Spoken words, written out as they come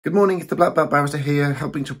Good morning, it's the Black Belt Barrister here,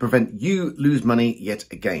 helping to prevent you lose money yet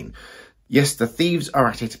again. Yes, the thieves are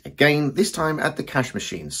at it again, this time at the cash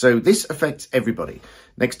machine. So this affects everybody.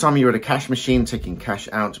 Next time you're at a cash machine taking cash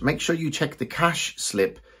out, make sure you check the cash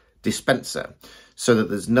slip dispenser so that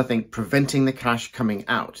there's nothing preventing the cash coming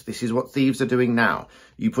out. This is what thieves are doing now.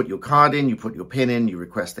 You put your card in, you put your PIN in, you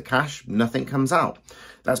request the cash, nothing comes out.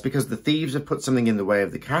 That's because the thieves have put something in the way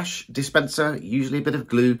of the cash dispenser, usually a bit of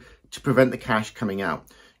glue, to prevent the cash coming out.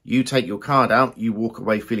 You take your card out, you walk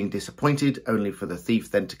away feeling disappointed, only for the thief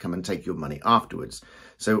then to come and take your money afterwards.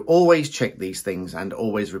 So always check these things and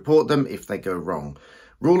always report them if they go wrong.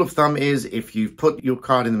 Rule of thumb is if you've put your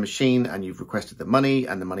card in the machine and you've requested the money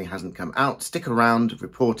and the money hasn't come out, stick around,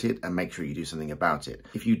 report it and make sure you do something about it.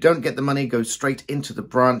 If you don't get the money, go straight into the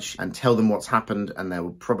branch and tell them what's happened and they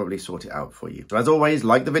will probably sort it out for you. So as always,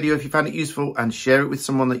 like the video if you found it useful and share it with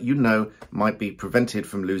someone that you know might be prevented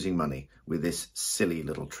from losing money with this silly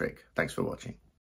little trick. Thanks for watching.